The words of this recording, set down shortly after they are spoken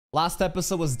Last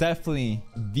episode was definitely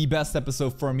the best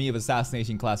episode for me of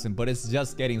Assassination Classroom, but it's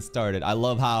just getting started. I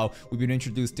love how we've been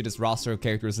introduced to this roster of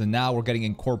characters and now we're getting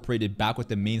incorporated back with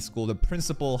the main school. The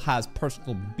principal has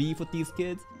personal beef with these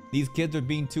kids. These kids are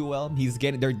being too well.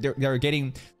 They're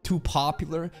getting too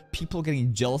popular. People are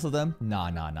getting jealous of them.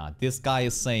 Nah. This guy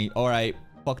is saying, all right,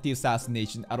 fuck the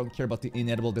assassination. I don't care about the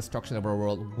inevitable destruction of our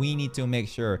world. We need to make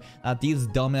sure that these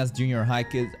dumbass junior high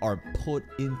kids are put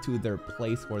into their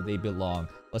place where they belong.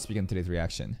 Let's begin today's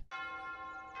reaction.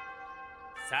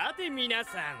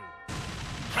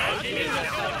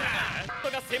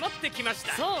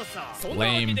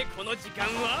 Lame.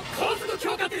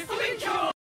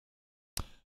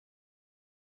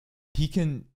 He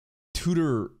can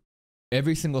tutor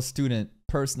every single student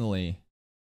personally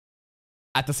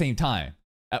at the same time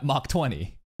at Mach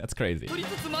 20. That's crazy.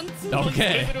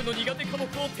 Okay.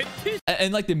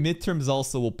 And like the midterms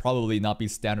also will probably not be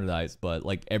standardized, but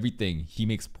like everything, he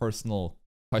makes personal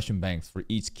question banks for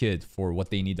each kid for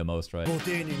what they need the most, right? Naruto.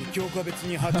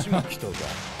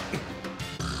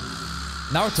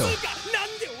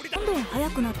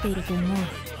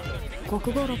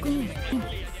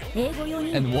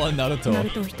 And one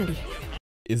Naruto.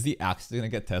 Is he actually gonna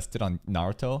get tested on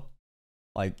Naruto?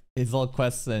 Like his whole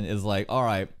question is like, all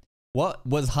right, what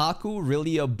was Haku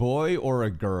really a boy or a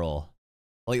girl?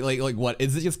 Like what?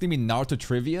 Is it just gonna be Naruto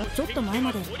trivia?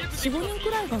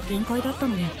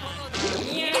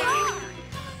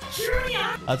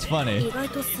 That's funny.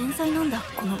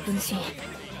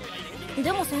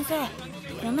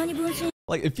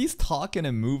 Like if he's talking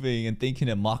and moving and thinking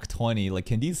at Mach 20, like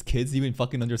can these kids even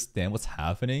fucking understand what's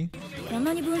happening?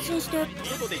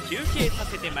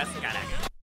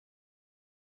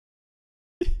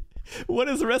 What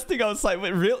is resting outside?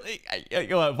 Wait, really?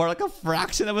 For like a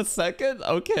fraction of a second?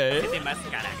 Okay.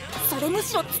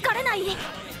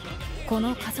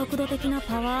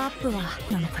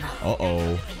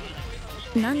 Uh-oh.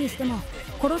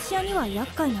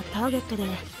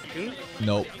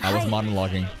 Nope, I was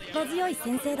monologuing.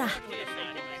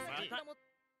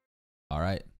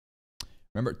 Alright.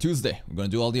 Remember, Tuesday. We're gonna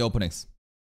do all the openings.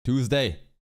 Tuesday.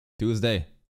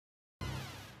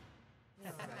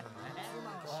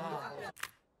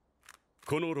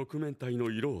 この6面体の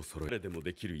色を揃えでも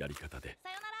できるやり方で。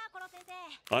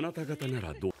あなた方な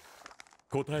らどう？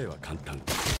答えは簡単。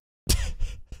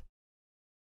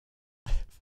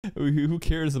Who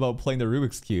cares about playing the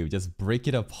Rubik's Cube? Just break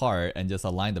it apart and just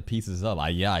align the pieces up.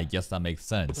 Yeah, I guess that makes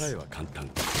sense. 答えは簡単。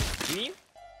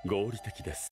合理的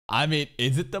です。I mean,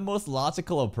 is it the most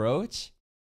logical approach?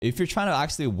 If you're trying to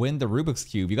actually win the Rubik's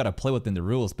Cube, you gotta play within the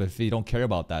rules. But if you don't care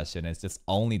about that shit and it's just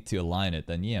only to align it,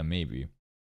 then yeah, maybe.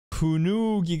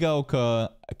 Kunugigaoka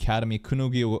Academy.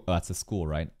 Kunugi, that's a school,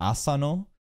 right? Asano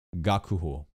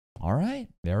Gakuho. All right,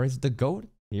 there is the goat.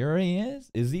 Here he is.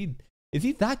 Is he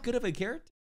that good of a character?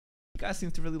 You guys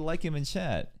seem to really like him in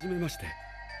chat.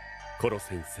 Koro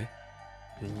Sensei.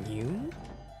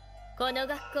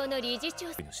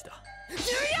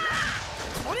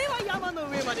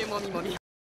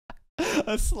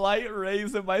 A slight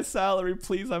raise in my salary,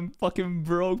 please. I'm fucking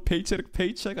broke. Paycheck to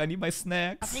paycheck. I need my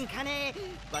snacks.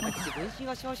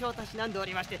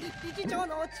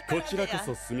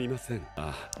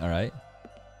 Alright.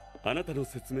 あなたの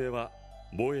説明は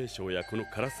防衛省やこの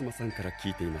烏丸さんから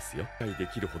聞いていますよ。理解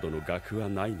できるほどの額は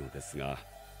ないのですが、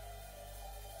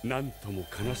なんとも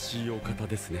悲しいお方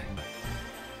ですね。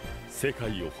世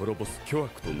界を滅ぼす巨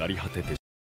悪となり果てて。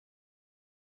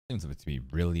Seems to be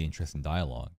really interesting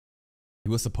dialogue.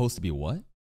 He was supposed to be what?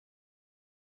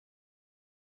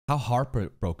 How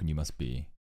heartbroken you must be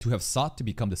to have sought to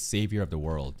become the savior of the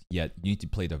world, yet you need to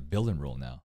play the villain role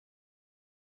now.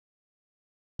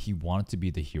 He wanted to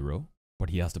be the hero, but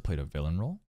he has to play the villain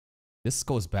role. This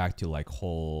goes back to like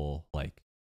whole like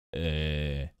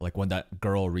when that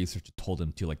girl researcher told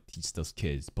him to like teach those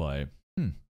kids, but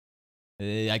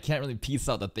I can't really piece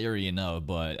out the theory enough,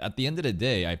 but at the end of the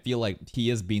day, I feel like he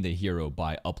is being the hero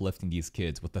by uplifting these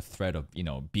kids with the threat of, you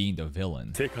know, being the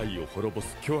villain. 世界を滅ぼ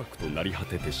す巨悪となり果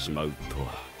ててしまうと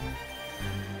は。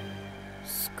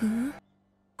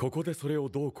ここでそれを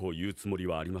どうこう言うつもり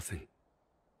はありません。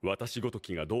私ごと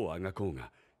きがどうあがこう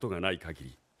がとがない限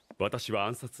り、私は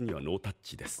暗殺にはノータッ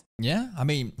チです。Yeah, I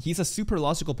mean, he's a super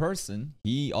logical person.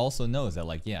 He also knows that,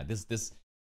 like, yeah, this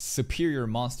superior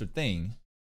monster thing.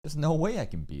 There's no way I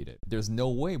can beat it. There's no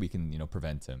way we can, you know,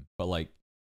 prevent him. But like,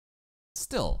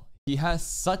 still, he has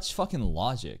such fucking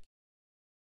logic.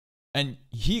 And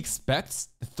he expects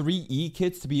the 3E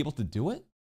kids to be able to do it?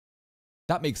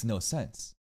 That makes no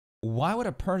sense. Why would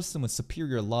a person with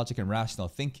superior logic and rational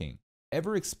thinking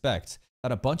ever expect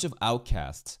that a bunch of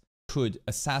outcasts could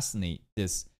assassinate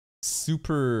this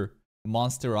super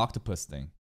monster octopus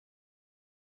thing.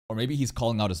 Or maybe he's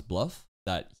calling out his bluff,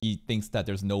 that he thinks that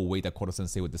there's no way that Koro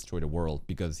Sensei would destroy the world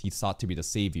because he's thought to be the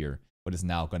savior, but is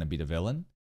now going to be the villain.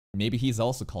 Maybe he's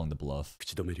also calling the bluff.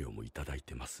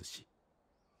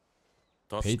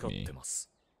 Paid me. Is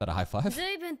that a high five?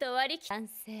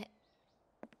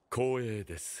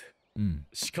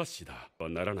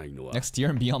 Next year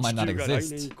and beyond might not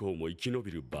exist.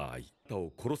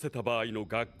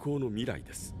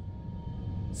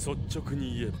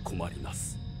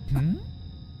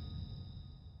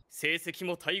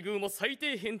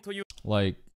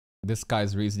 Like, this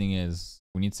guy's reasoning is,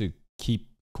 we need to keep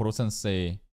Koro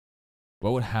Sensei.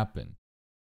 What would happen?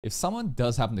 If someone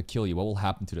does happen to kill you, what will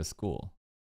happen to the school?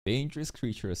 Dangerous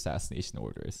creature assassination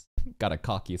orders. Got a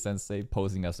cocky sensei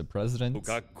posing as the president.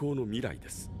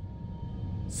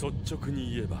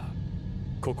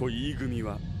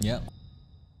 Yeah.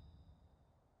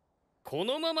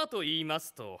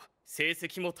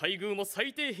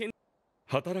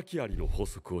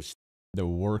 The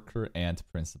worker ant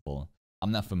principle.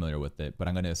 I'm not familiar with it, but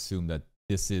I'm gonna assume that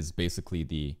this is basically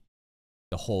the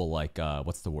whole, like,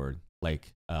 what's the word?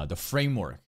 Like, the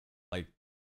framework. Like,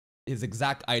 his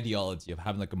exact ideology of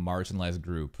having like a marginalized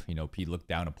group, you know, be looked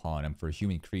down upon, and for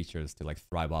human creatures to like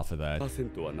thrive off of that.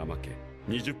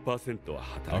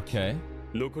 Okay.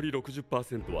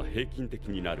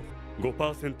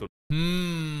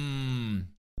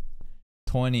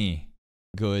 20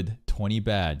 good, 20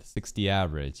 bad, 60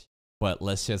 average. But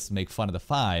let's just make fun of the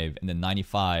 5, and the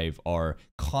 95 are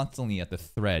constantly at the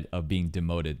threat of being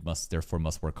demoted, therefore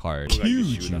must work hard.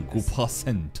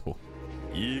 95%.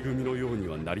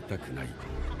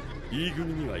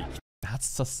 That's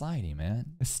society, man.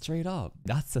 Straight up.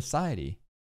 That's society.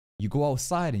 You go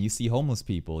outside and you see homeless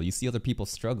people, you see other people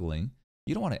struggling.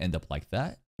 You don't want to end up like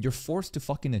that. You're forced to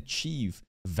fucking achieve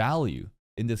value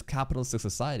in this capitalistic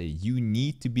society. You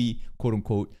need to be, quote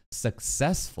unquote,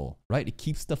 successful, right? It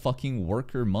keeps the fucking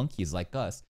worker monkeys like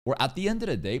us. Where at the end of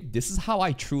the day, this is how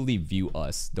I truly view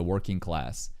us, the working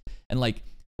class. And like,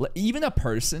 even a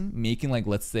person making, like,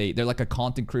 let's say they're like a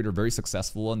content creator, very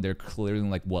successful, and they're clearing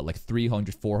like what, like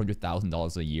 $300,000,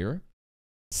 $400,000 a year.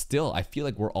 Still, I feel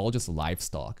like we're all just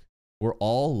livestock. We're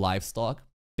all livestock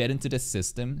fed into the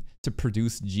system to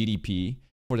produce GDP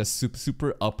for the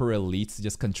super upper elites to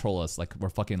just control us like we're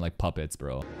fucking like puppets,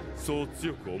 bro.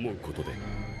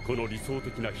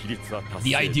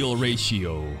 The ideal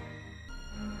ratio.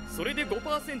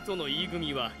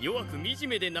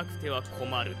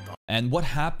 And what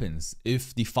happens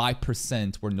if the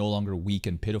 5% were no longer weak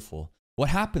and pitiful? What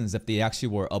happens if they actually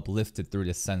were uplifted through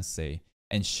the sensei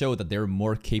and show that they're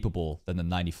more capable than the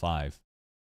 95?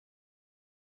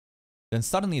 Then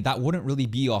suddenly that wouldn't really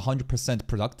be 100%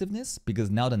 productiveness,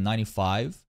 because now the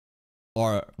 95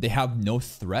 they have no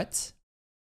threat.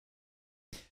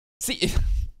 See,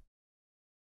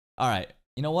 all right,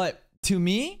 you know what? To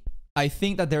me, I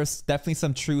think that there's definitely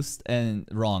some truths and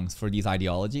wrongs for these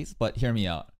ideologies, but hear me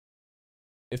out.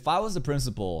 If I was the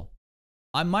principal,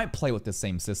 I might play with the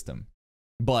same system,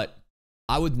 but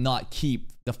I would not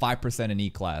keep the 5% in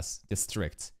E-class this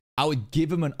strict. I would give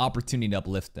them an opportunity to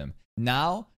uplift them.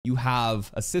 Now you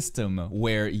have a system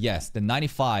where, yes, the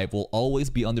 95 will always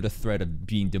be under the threat of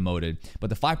being demoted, but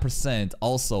the 5%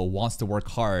 also wants to work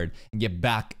hard and get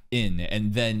back in,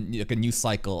 and then like a new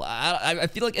cycle. I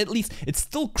feel like at least it's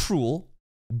still cruel,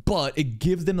 but it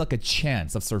gives them like a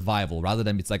chance of survival rather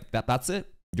than it's like, that's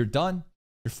it, you're done.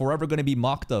 You're forever going to be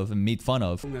mocked of and made fun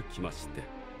of.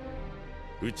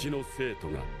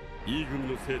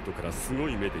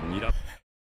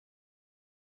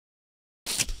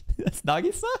 That's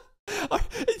Nagisa?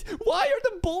 Why are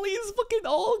the bullies fucking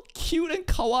all cute and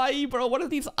kawaii, bro? What are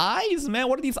these eyes, man?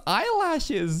 What are these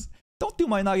eyelashes? Don't do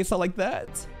my Nagisa like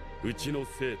that.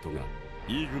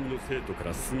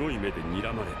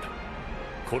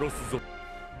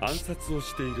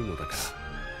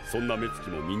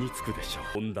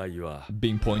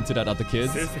 Being pointed at other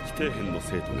kids?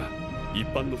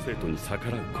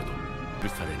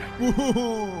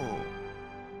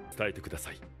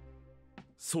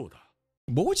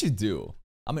 What would you do?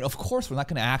 I mean, of course, we're not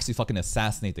going to actually fucking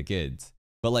assassinate the kids.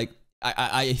 But like,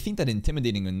 I think that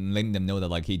intimidating and letting them know that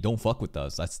like, hey, don't fuck with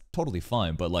us, that's totally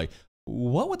fine. But like,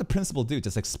 what would the principal do?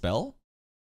 Just expel?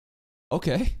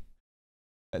 Okay.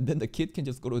 And then the kid can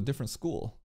just go to a different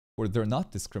school where they're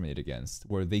not discriminated against,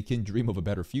 where they can dream of a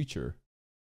better future.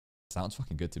 Sounds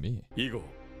fucking good to me. Did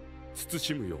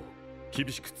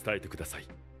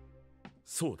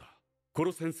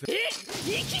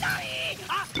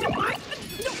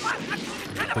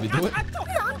he do it?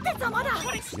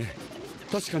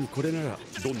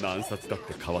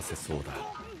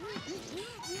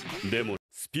 でも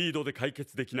スピードで解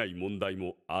決できない問題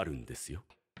もあるんですよ。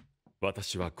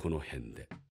私はこの辺で。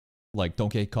Like, don't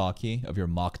get cocky of your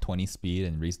Mach 20 speed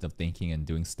and reason of thinking and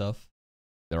doing stuff.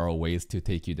 There are ways to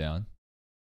take you down.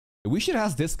 We should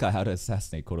ask this guy how to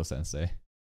assassinate Koro Sensei.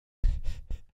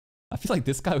 I feel like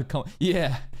this guy would come.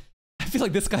 Yeah. I feel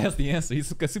like this guy has the answer.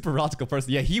 He's a super logical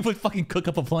person. Yeah, he would fucking cook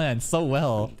up a plan so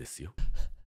well.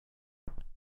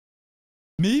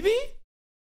 Maybe?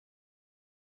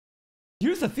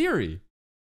 Here's the theory.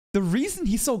 The reason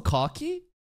he's so cocky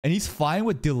and he's fine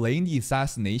with delaying the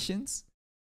assassinations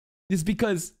is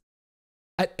because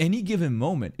at any given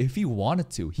moment, if he wanted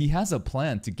to, he has a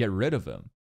plan to get rid of him.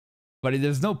 But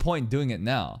there's no point doing it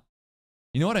now.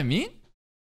 You know what I mean?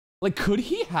 Like, could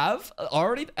he have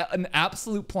already an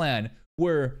absolute plan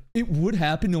where it would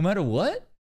happen no matter what?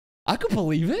 I could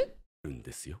believe it.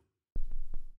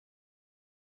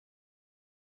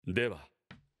 では、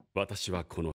私は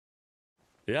この。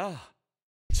いや、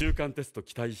中間テスト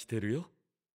期待してるよ。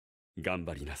頑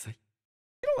張りなさい。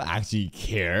You don't actually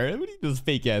care. What is this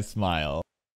fake ass smile?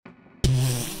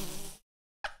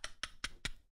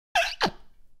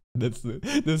 That's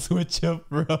the switch up,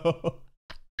 bro.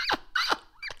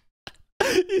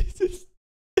 He's just.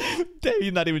 Damn,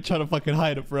 he's not even trying to fucking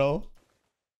hide it, bro.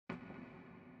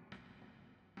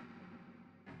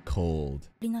 Cold.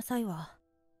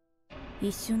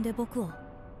 一瞬で僕を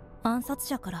暗殺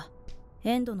者から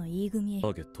エンドの E 組へ。タ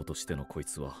ーゲットとしてのこい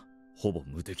つはほぼ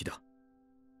無敵だ。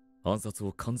暗殺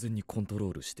を完全にコントロ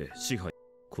ールして支配。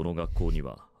この学校に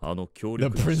はあの強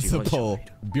力な支配者がいる。The principal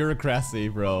bureaucracy,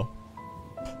 bro.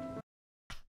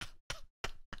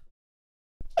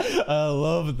 I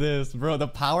love this, bro. The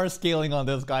power scaling on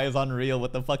this guy is unreal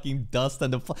with the fucking dust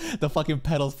and the fucking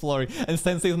petals flooring. And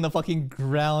Sensei's on the fucking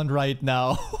ground right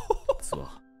now.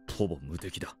 ほぼ無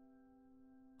敵だ。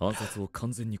暗殺を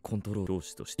完全にコントロール教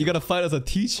師として。You gotta fight as a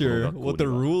teacher with the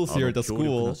rules here at the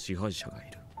school. 支配者がい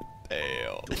る。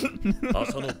Damn.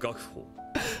 浅野学法。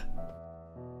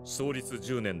創立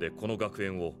10年でこの学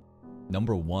園を。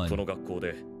Number 1. この学校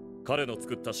で彼の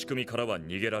作った仕組みからは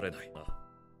逃げられない。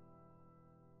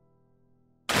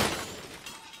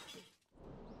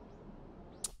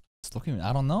Looking,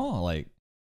 I don't know, like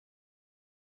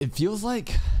it feels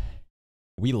like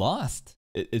we lost.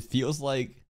 It feels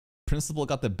like Principal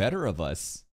got the better of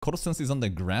us. Koro Sensei's on the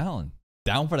ground,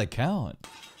 down for the count.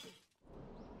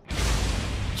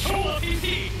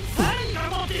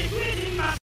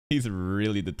 He's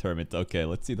really determined. Okay,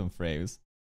 let's see them frames.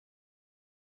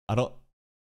 I don't.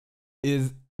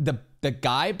 Is the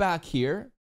guy back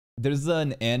here? There's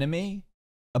an anime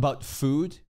about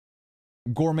food,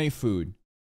 gourmet food.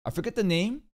 I forget the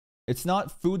name. It's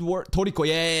not Food War. Toriko.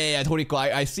 Yeah, Toriko.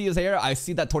 I see his hair. I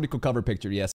see that Toriko cover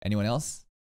picture. Yes. Anyone else?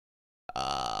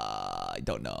 I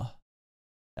don't know.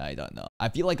 I don't know. I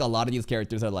feel like a lot of these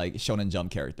characters are like Shonen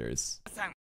Jump characters.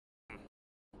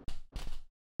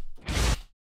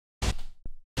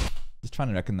 Just trying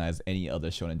to recognize any other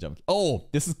Shonen Jump. Oh,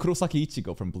 this is Kurosaki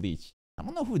Ichigo from Bleach. I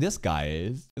don't know who this guy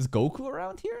is. Is Goku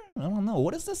around here? I don't know.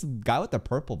 What is this guy with the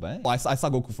purple band? Oh, I saw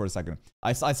Goku for a second.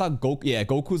 I saw Goku. Yeah,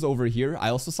 Goku's over here. I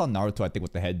also saw Naruto, I think,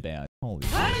 with the headband. Holy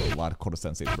shit, there's a lot of Koro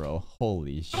Sensei, bro.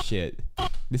 Holy shit.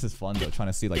 This is fun, though, trying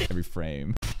to see, like, every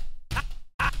frame.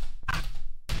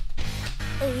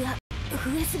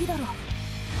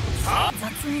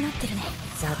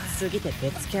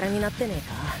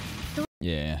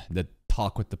 Yeah, the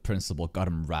talk with the principal got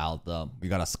him riled up. We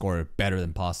gotta score it better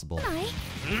than possible.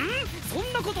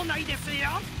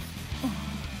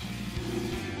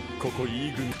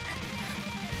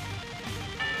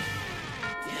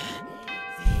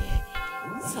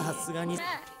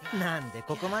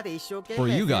 For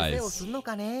you guys.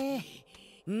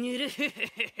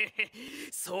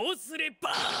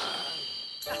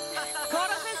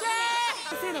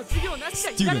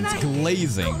 Students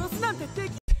glazing.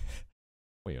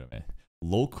 Wait a minute.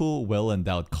 Local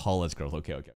well-endowed college girls.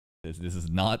 Okay. This is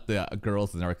not the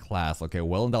girls in our class. Okay,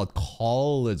 well-endowed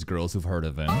college girls who've heard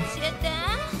of him.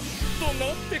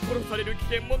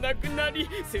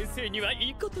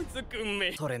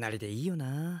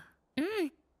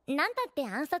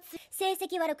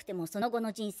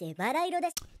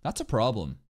 That's a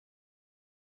problem.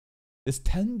 This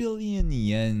 10 billion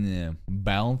yen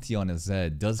bounty on his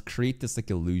head does create this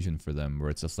like illusion for them where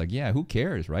it's just like, yeah, who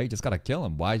cares, right? Just gotta kill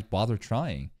him. Why bother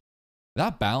trying?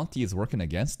 That bounty is working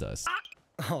against us.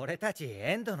 No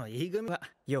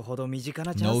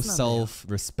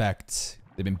self-respect.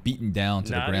 They've been beaten down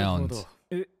to the ground.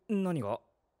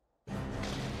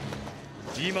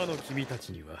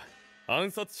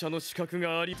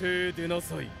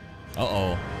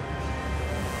 Uh-oh.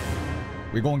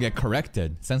 We're gonna get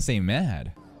corrected. Sensei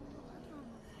mad.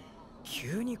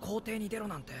 急に校庭に出ろ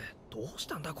なんてどうし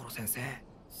たんだコロ先生。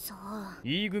そう。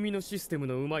 E 組のシステム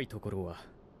のうまいところは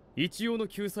一応の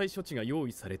救済処置が用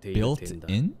意されている点だ。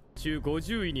 Built in? 中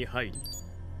50位に入り、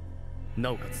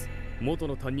なおかつ元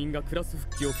の担任がクラス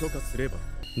復帰を許可すれば。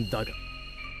だが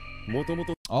もとも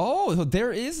と Oh, so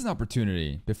there is an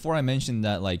opportunity. Before I mentioned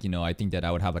that, like, you know, I think that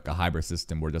I would have like a hybrid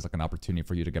system where there's like an opportunity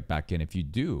for you to get back in if you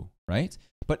do, right?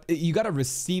 But you gotta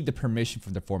receive the permission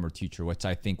from the former teacher, which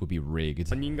I think would be rigged.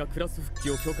 担任がクラス復帰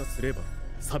を許可すれば、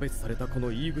差別されたこ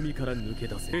の E 組から抜け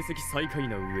出せ。成績最下位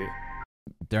な上、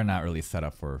They're not really set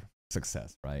up for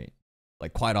success, right?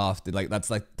 Like quite often, like that's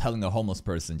like telling a homeless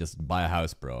person just buy a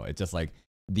house, bro. It's just like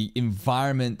the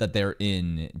environment that they're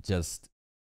in, just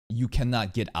you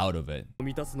cannot get out of it.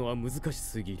 満たすのは難し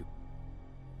すぎる。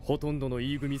ほとんどの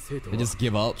E 組生徒 They は just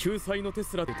give up. 救済の手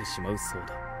すら出てしまうそう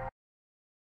だ。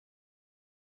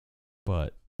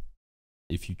But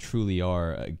if you truly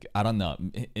are, I don't know,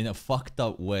 in a fucked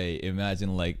up way,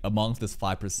 imagine like amongst this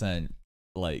 5%,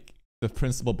 like the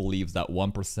principal believes that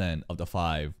 1% of the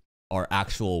 5 are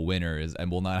actual winners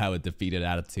and will not have a defeated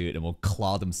attitude and will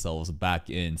claw themselves back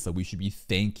in. So we should be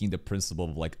thanking the principal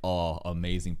of like, oh,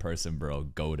 amazing person, bro,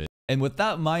 goated. And with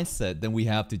that mindset, then we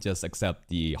have to just accept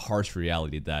the harsh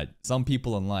reality that some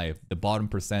people in life, the bottom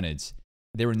percentage,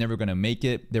 they were never going to make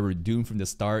it. They were doomed from the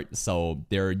start. So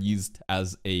they're used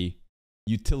as a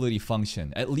utility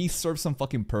function. At least serve some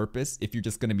fucking purpose if you're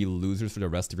just going to be losers for the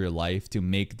rest of your life, to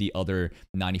make the other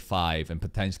 95 and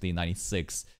potentially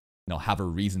 96, you know, have a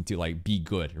reason to like be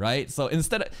good, right? So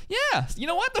instead of, yeah, you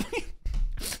know what?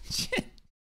 Shit.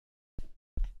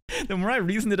 The more I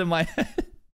reasoned it in my head,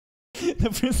 the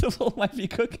principal might be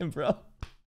cooking, bro.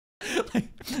 Like,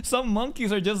 some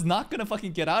monkeys are just not gonna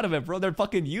fucking get out of it, bro. They're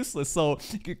fucking useless. So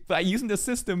by using the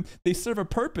system, they serve a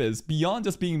purpose beyond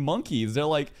just being monkeys. They're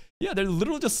like, yeah, they're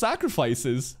literally just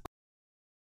sacrifices.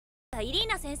 イリー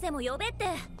ナ先生も呼べって。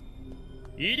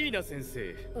イリーナ先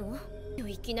生、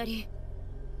いきなり。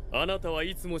あなたは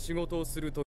いつも仕事をす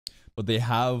ると。 But they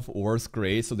have worse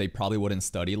grades, so they probably wouldn't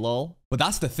study, lol. But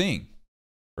that's the thing,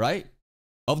 right?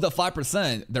 Of the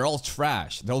 5%, they're all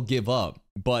trash. They'll give up.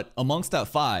 But amongst that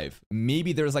 5,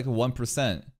 maybe there's like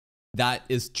 1% that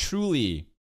is truly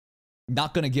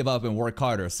not gonna give up and work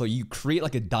harder. So you create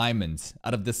like a diamond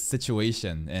out of this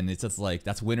situation, and it's just like,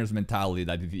 that's winner's mentality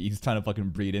that he's trying to fucking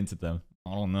breed into them.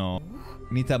 I don't know.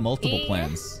 We need to have multiple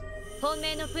plans. 本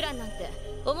命のプランなんて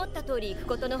思った通り行く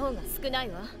ことの方が少ない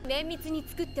わ。綿密に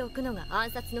作っておくのが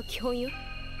暗殺の基本よ。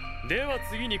では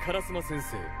次に烏丸先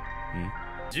生。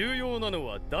重要なの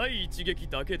は第一撃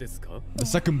だけですか？ The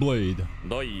second blade.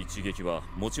 第一撃は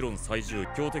もちろん最重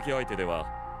強敵相手では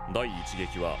第一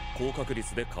撃は高確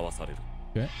率でかわされる。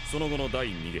Okay. その後の第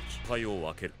二撃、対応を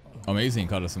分ける。Amazing,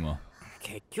 Karasuma.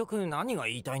 結局何が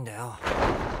言いたいんだよ。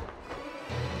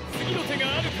次の手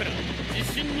があるから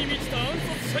自信に満ちた暗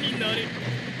殺者になれる。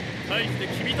対して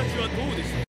君たちはどうでし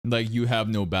ょう？ Like, you have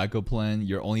no backup plan.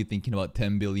 You're only thinking about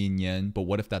 10 billion yen. But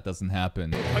what if that doesn't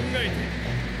happen? 考えて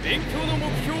勉強の目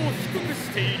標を低くし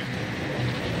ている。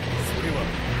それは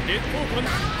劣等感。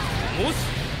もし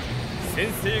先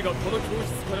生がこの教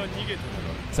室から逃げたな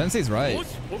ら、 Sensei's right. も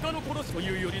し他の殺しと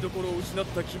いうよりどころを失っ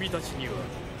た君たちには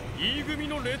E 組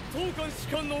の劣等感し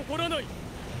か残らない。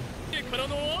から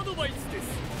のアドバイスです。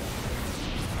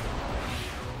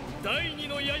第二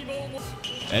の刃を持つ。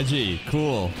 Edgy,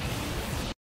 cool.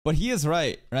 But he is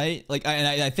right? Like,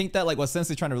 I think that like what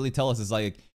Sensei's trying to really tell us is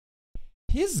like,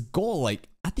 his goal, like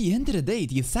at the end of the day,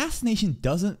 the assassination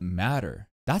doesn't matter.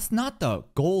 That's not the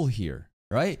goal here,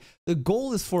 right? The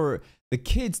goal is for the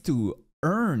kids to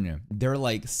earn their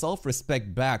like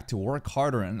self-respect back, to work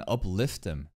harder and uplift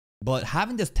them. But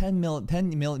having this 10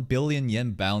 billion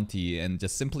yen bounty and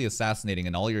just simply assassinating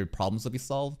and all your problems will be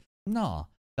solved, nah.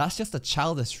 That's just a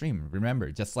childish dream. Remember,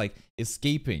 just like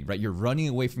escaping, right? You're running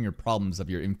away from your problems of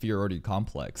your inferiority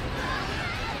complex.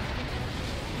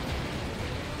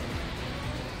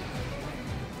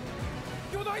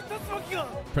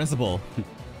 Principal.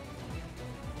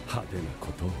 派手な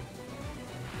ことを。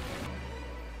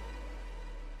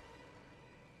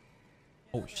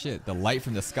 Oh shit, the light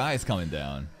from the sky is coming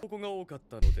down. ここが多かっ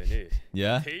たのでね。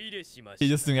 Yeah? 手入れしまし He's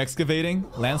た。 just doing excavating,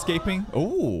 landscaping.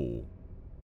 Oh.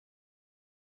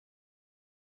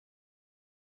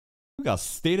 We got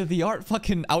state-of-the-art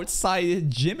fucking outside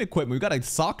gym equipment. We got a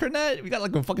soccer net. We got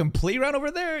like a fucking playground over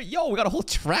there. Yo, we got a whole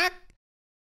track.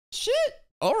 Shit.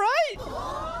 All right.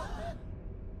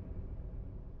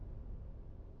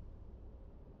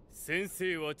 先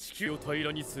生は地球を平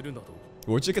らにするなど。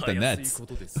 Where'd you get the たやすい nets? こ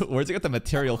とです。 Where'd you get the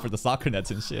material for the soccer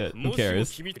nets and shit? Who もしも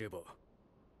cares? 君でれば、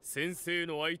先生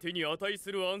の相手に値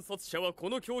する暗殺者はこ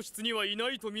の教室にはい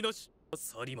ないとみなし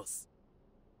去ります。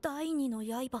第二の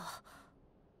刃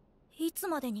いつ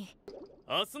までに。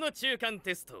明日の中間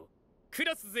テストク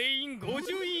ラス全員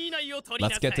50位以内を取りな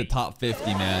Let's さい。 get to top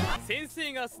 50, man. 先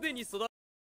生がすでに育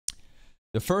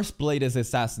The first blade is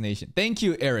assassination. Thank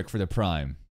you, Eric, for the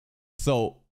prime.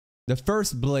 So, the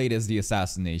first blade is the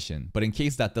assassination. But in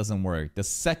case that doesn't work, the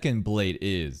second blade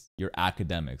is your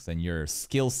academics and your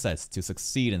skill sets to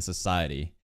succeed in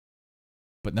society.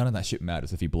 But none of that shit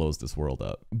matters if he blows this world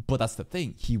up. But that's the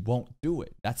thing. He won't do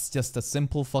it. That's just a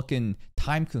simple fucking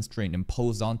time constraint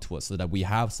imposed onto us so that we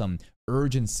have some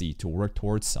urgency to work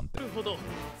towards something. ほど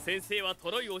先生は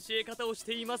とろい教え方をし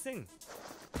ていません。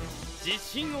自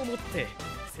信を持って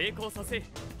成功させ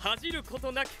恥じるこ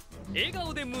となく笑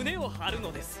顔で胸を張る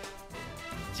のです。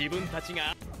自分たち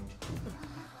が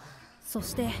そ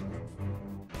して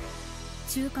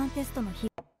中間テストの日。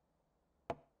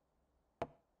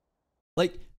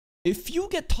 Like, if you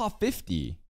get top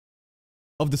 50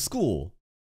 of the school,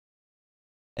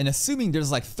 and assuming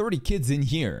there's like 30 kids in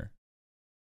here,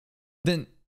 then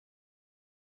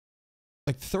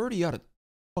like 30 out of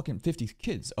fucking 50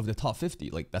 kids of the top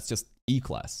 50, like that's just E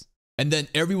class. And then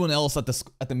everyone else at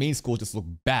the main school just look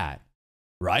bad,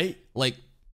 right? Like,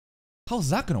 how's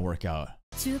that gonna work out?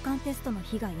 中間テストの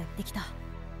日がやってきた。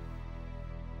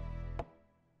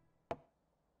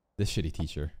 This shitty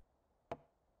teacher.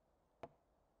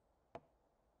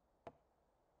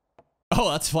 Oh,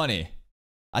 that's funny.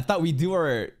 I thought we do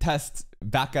our test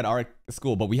back at our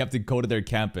school, but we have to go to their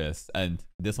campus. And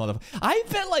this motherfucker, I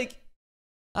bet like,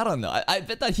 I don't know. I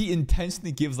bet that he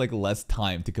intentionally gives like less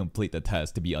time to complete the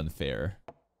test to be unfair.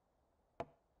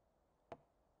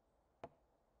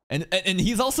 And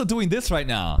he's also doing this right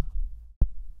now.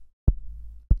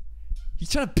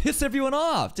 He's trying to piss everyone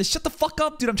off. Just shut the fuck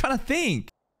up, dude. I'm trying to think.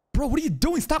 Bro, what are you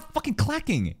doing? Stop fucking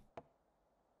clacking.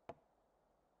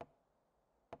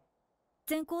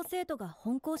 全校生徒が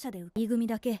本校舎でE組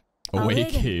だけ Away アウェ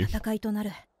ーで game. の戦いとな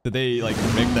る。 Did they like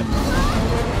make that?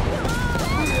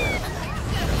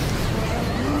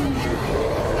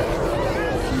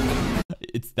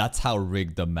 That's how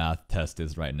rigged the math test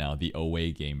is right now. The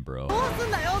away game, bro.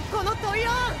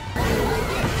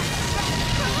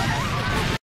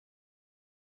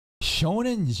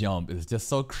 Shonen Jump is just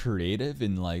so creative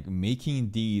in like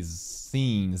making these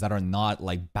scenes that are not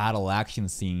like battle action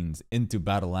scenes into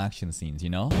battle action scenes,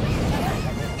 you know?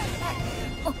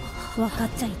 分かっ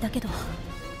ちゃいたけど。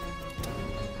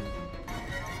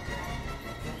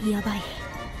やばい。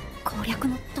攻略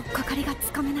の取っかかりが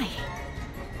つかめない。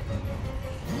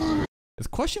 Is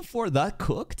question 4 that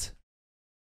cooked?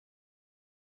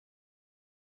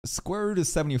 Square root of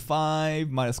 75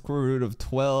 minus square root of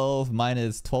 12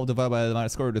 minus 12 divided by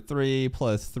minus square root of 3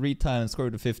 plus 3 times square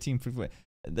root of 15.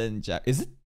 And then Jack, is it?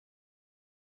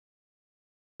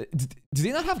 Do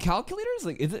they not have calculators?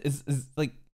 Like, is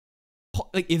like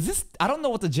is this? I don't know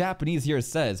what the Japanese here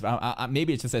says. But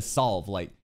maybe it just says solve.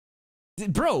 Like,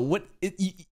 bro, what?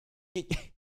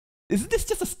 Isn't this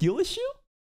just a skill issue?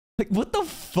 Like, what the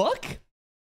fuck?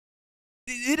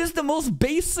 It is the most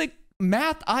basic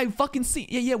math I've fucking seen.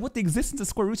 Yeah, with the existence of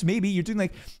square roots, maybe you're doing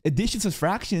like additions and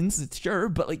fractions, sure,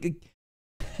 but like,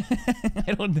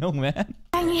 I don't know, man.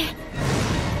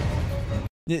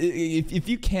 If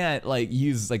you can't like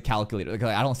use like calculator, like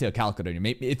I don't see a calculator.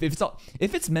 Maybe if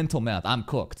it's mental math, I'm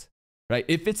cooked, right?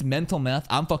 If it's mental math,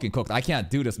 I'm fucking cooked. I can't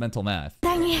do this mental math.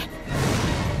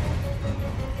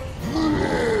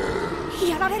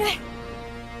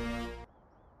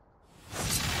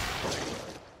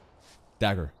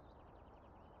 Dagger.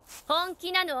 本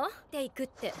気なのっていくっ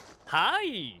て。は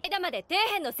い。枝まで底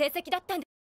辺の成績だったんで。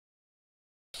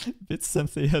Bit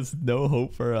Sensei has no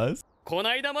hope for us. こ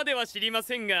ないだまでは知りま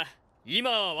せんが、今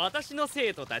は私の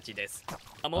生徒たちです。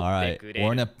守っ Alright, てくれ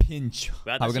we're in る。 a pinch.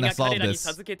 How are we 私 gonna が solve 彼らに this?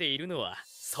 授けているのは、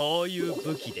そういう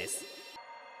武器です。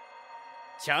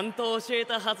ちゃんと教え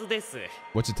たはずです。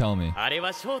 What you tell me? あれ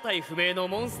は正体不明の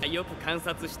モンスターよく観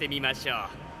察してみましょ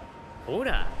う。ほ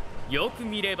ら。よく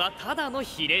見ればただの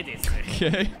ヒレです。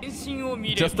 Okay. 全身を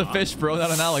見れば Just a fish, bro,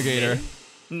 not an alligator.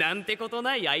 なんてこと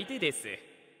ない相手です。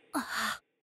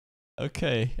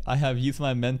 Okay, I have used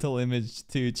my mental image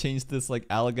to change this like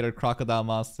alligator crocodile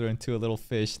monster into a little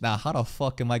fish. Now, how the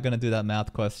fuck am I gonna do that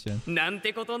math question? なん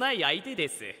てことない相手で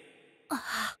す。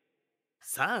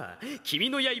さあ、君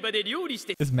の刃で料理し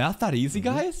て。 Is math that easy,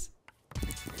 guys?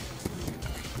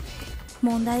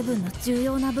 問題文の重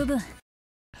要な部分。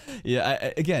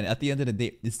 Yeah, again, at the end of the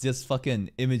day, it's just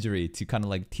fucking imagery to kind of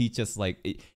like teach us like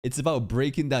it's about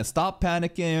breaking down. Stop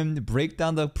panicking, break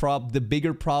down the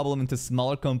bigger problem into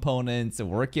smaller components,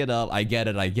 work it up. I get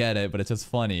it, but it's just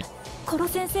funny. コロ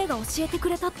先生が教えてく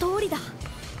れた通りだ。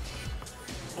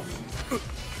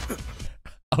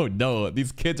Oh no,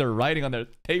 these kids are writing on their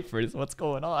papers. What's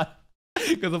going on?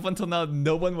 Because up until now,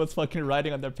 no one was fucking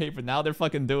writing on their paper. Now they're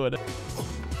fucking doing it.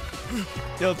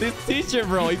 Yo, this teacher,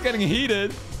 bro, he's getting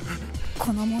heated.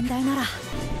 この問題なら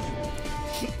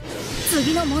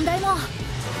次の問題も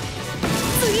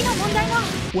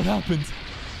What happened?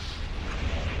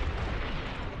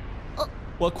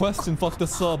 What question fucked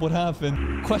us up? What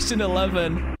happened? Question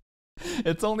 11.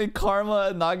 It's only Karma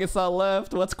and Nagisa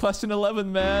left. What's question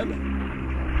 11, man?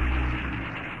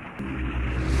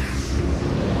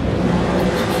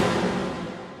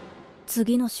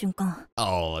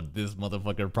 Oh, this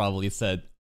motherfucker probably said...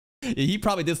 He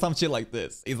probably did some shit like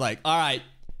this. He's like, alright,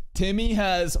 Timmy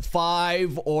has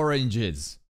 5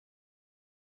 oranges.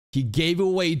 He gave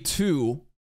away 2,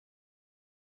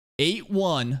 ate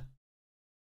 1,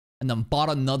 and then bought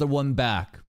another one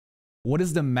back. What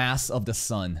is the mass of the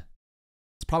sun?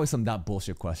 It's probably some that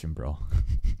bullshit question, bro.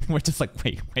 We're just like,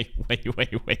 wait. What do you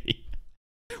mean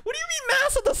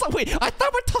mass of the sun? Wait, I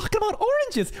thought we're talking about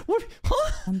oranges. What? Huh?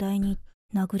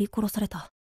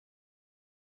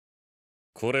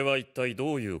 これは一体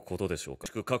どういうことでしょうか。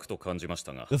書くと感じまし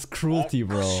たが。That's cruelty,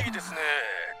 bro.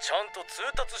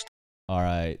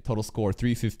 Alright, total score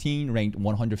 315, ranked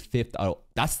 105th. Oh,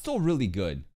 that's still really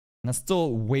good. That's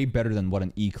still way better than what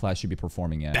an E class should be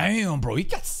performing at. Damn, bro, he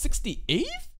got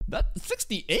 68th? That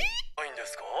 68?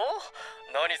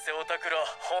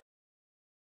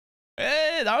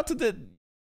 Hey, Naruto did.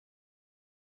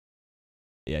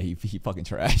 Yeah, he fucking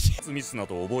trash.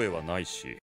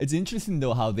 It's interesting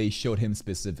though how they showed him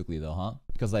specifically though, huh?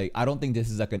 Because like I don't think this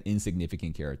is like an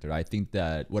insignificant character. I think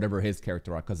that whatever his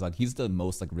character arc, because like he's the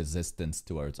most like resistance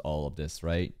towards all of this,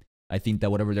 right? I think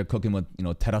that whatever they're cooking with, you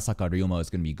know, Terasaka Ryuma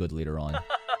is gonna be good later on.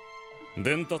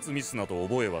 伝達ミスなど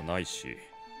覚えはないし、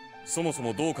そもそ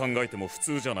もどう考えても普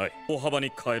通じゃない。大幅に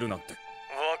変えるなんて。分か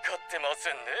ってませ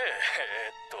んね。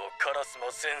カラス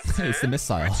マ先生。It's the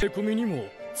missile. セコミにも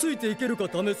ついていけるか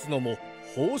試すのも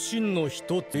方針の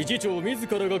一つ。理事長自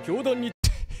らが教団に。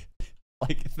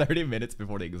Like 30 minutes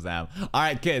before the exam. All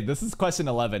right, kid, this is question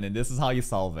 11, and this is how you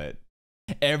solve it.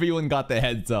 Everyone got the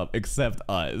heads up except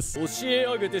us. 教え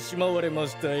上げてしまわれま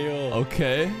したよ。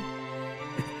Okay.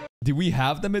 Do we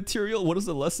have the material? What is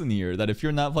the lesson here? That if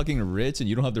you're not fucking rich and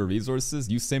you don't have the resources,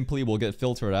 you simply will get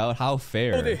filtered out? How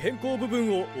fair? で変更部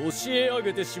分を教え上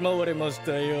げてしまわれまし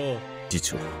たよ。次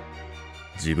長、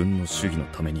自分の主義の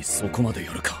ためにそこまで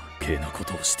やるか。計なこ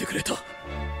とをしてくれた。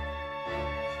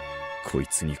こい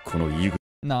つにこの言いぐ。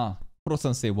Nah, Koro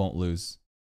Sensei won't lose.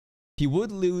 He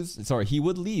would lose. Sorry, he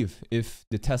would leave if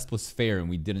the test was fair and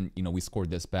we didn't, you know, we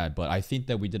scored this bad. But I think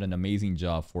that we did an amazing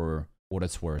job for what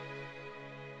it's worth.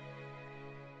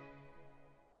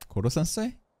 Koro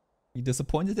Sensei, you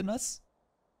disappointed in us?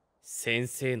 先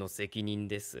生の責任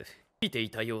です。見てい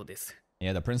たようです。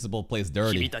Yeah, the principal plays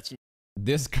dirty.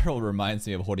 This girl reminds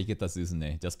me of Horikita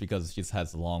Suzune just because she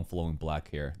has long flowing black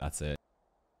hair. That's it.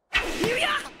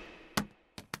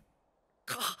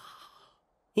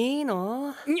 いい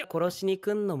の？殺しに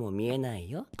来んのも見えない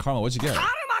よ。Karma, what'd you get? カル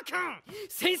マ君、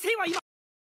先生は今。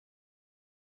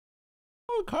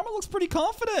Oh, Karma looks pretty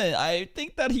confident. I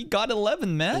think that he got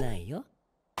 11, man. ないよ。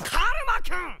カルマ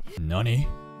君。Nani?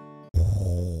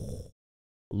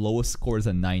 Lowest score is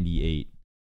a 98.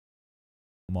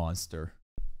 Monster.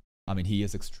 I mean, he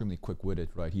is extremely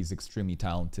quick-witted, right? He's extremely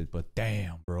talented, but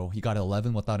damn, bro. He got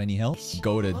 11 without any help?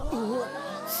 Goated.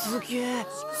 すげえ。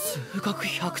数学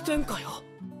100点かよ。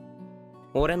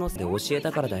俺ので教えた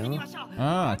からだよ。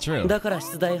Ah, true. だから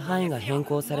出題範囲が変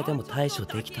更されても対処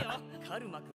できた。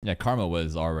Yeah, Karma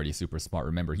was already super smart.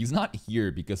 Remember, he's not here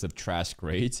because of trash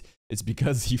grades. It's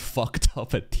because he fucked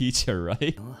up a teacher,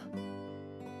 right?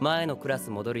 前のクラス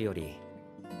戻るより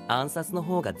暗殺の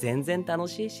方が全然楽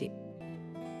しいし、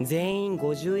全員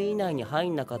50位以内に入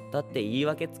んなかったって言い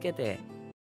訳つけて。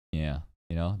Yeah,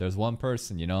 you know, there's one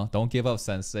person, you know, don't give up,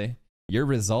 Sensei. Your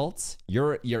results,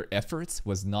 your efforts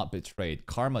was not betrayed.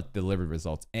 Karma delivered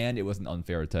results, and it was an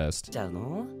unfair test. ちゃう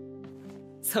の？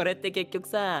それって結局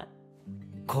さ、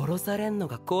殺されんの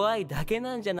が怖いだけ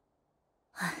なんじゃない？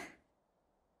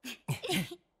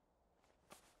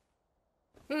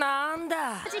なん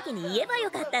だ。正直に言えばよ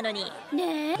かったのに。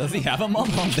ねえ。Does he have a mom?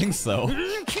 I don't think so.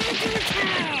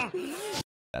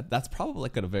 That's probably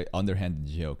like a very underhanded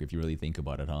joke if you really think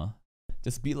about it, huh?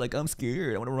 Just be like, I'm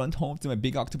scared. I want to run home to my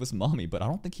big octopus mommy, but I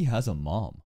don't think he has a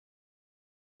mom.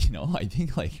 You know, I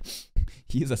think like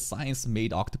he is a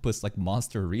science-made octopus like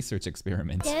monster research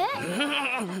experiment.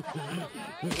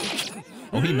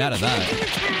 Oh, he mad at that.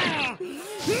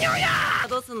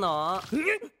 どうすんの？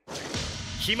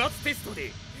期末テスト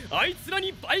であいつら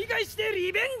に倍返しで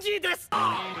リベンジです。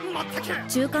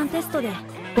中間テストで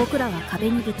僕らは壁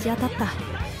にぶち当たった。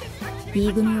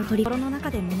E 組を取り心の中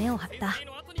で胸を張った。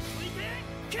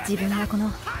自分がこの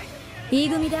E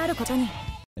組であることに。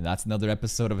 And that's another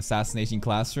episode of Assassination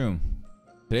Classroom.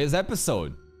 Today's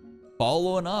episode,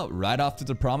 following up right after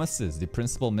the promises the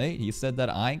principal made. He said that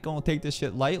I ain't gonna take this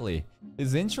shit lightly.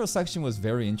 His intro section was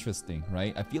very interesting,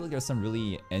 right? I feel like there's some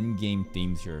really endgame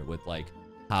themes here with like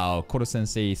how Koro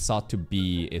Sensei sought to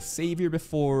be a savior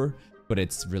before, but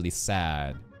it's really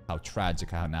sad how tragic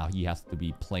how now he has to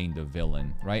be playing the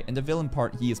villain, right? And the villain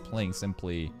part he is playing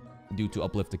simply due to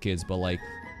uplift the kids, but like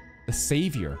the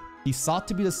savior, he sought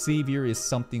to be the savior is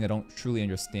something I don't truly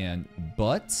understand,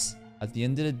 but at the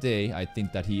end of the day, I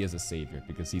think that he is a savior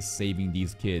because he's saving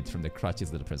these kids from the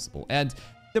crutches of the principal. And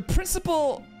the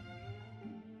principal,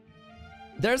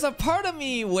 there's a part of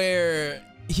me where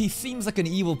he seems like an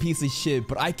evil piece of shit,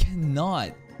 but I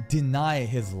cannot deny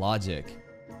his logic.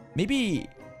 Maybe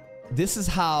this is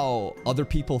how other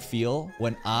people feel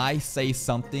when I say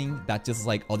something that just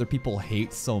like other people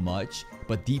hate so much,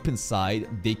 but deep inside,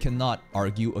 they cannot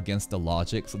argue against the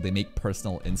logic, so they make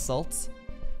personal insults.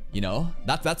 You know?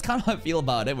 That's kind of how I feel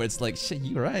about it, where it's like, shit,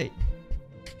 you're right.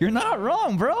 You're not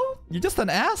wrong, bro. You're just an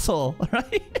asshole,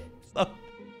 right? So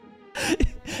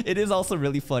it is also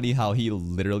really funny how he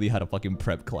literally had a fucking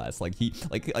prep class. Like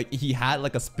he had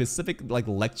like a specific like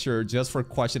lecture just for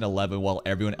question 11 while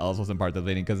everyone else wasn't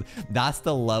participating, because that's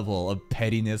the level of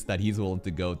pettiness that he's willing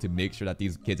to go to make sure that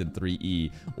these kids in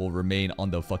 3E will remain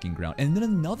on the fucking ground. And then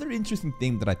another interesting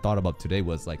thing that I thought about today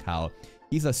was like how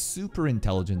he's a super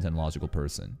intelligent and logical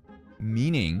person,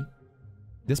 meaning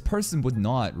this person would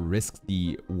not risk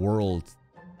the world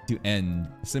to end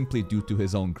simply due to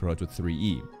his own grudge with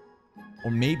 3E. Or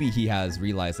maybe he has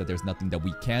realized that there's nothing that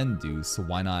we can do, so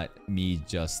why not me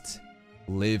just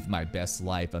live my best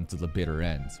life until the bitter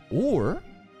end? Or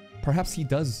perhaps he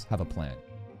does have a plan.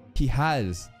 He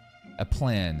has a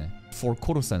plan for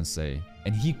Koro Sensei,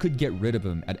 and he could get rid of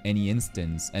him at any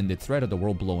instance, and the threat of the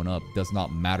world blowing up does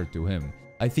not matter to him.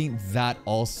 I think that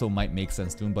also might make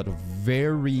sense to him, but a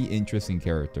very interesting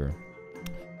character.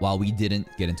 While we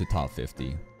didn't get into top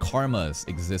 50, Karma's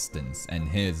existence and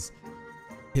his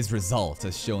results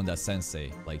has shown that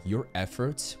Sensei, like, your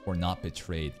efforts were not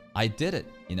betrayed. I did it,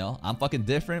 you know? I'm fucking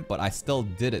different, but I still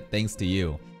did it thanks to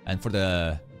you. And for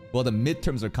the, well, the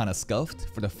midterms are kind of scuffed.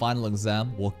 For the final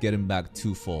exam, we'll get him back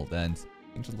twofold, and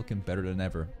things are looking better than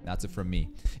ever. That's it from me.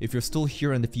 If you're still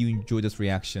here and if you enjoyed this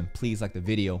reaction, please like the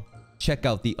video. Check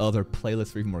out the other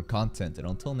playlists for even more content, and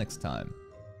until next time,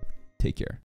 take care.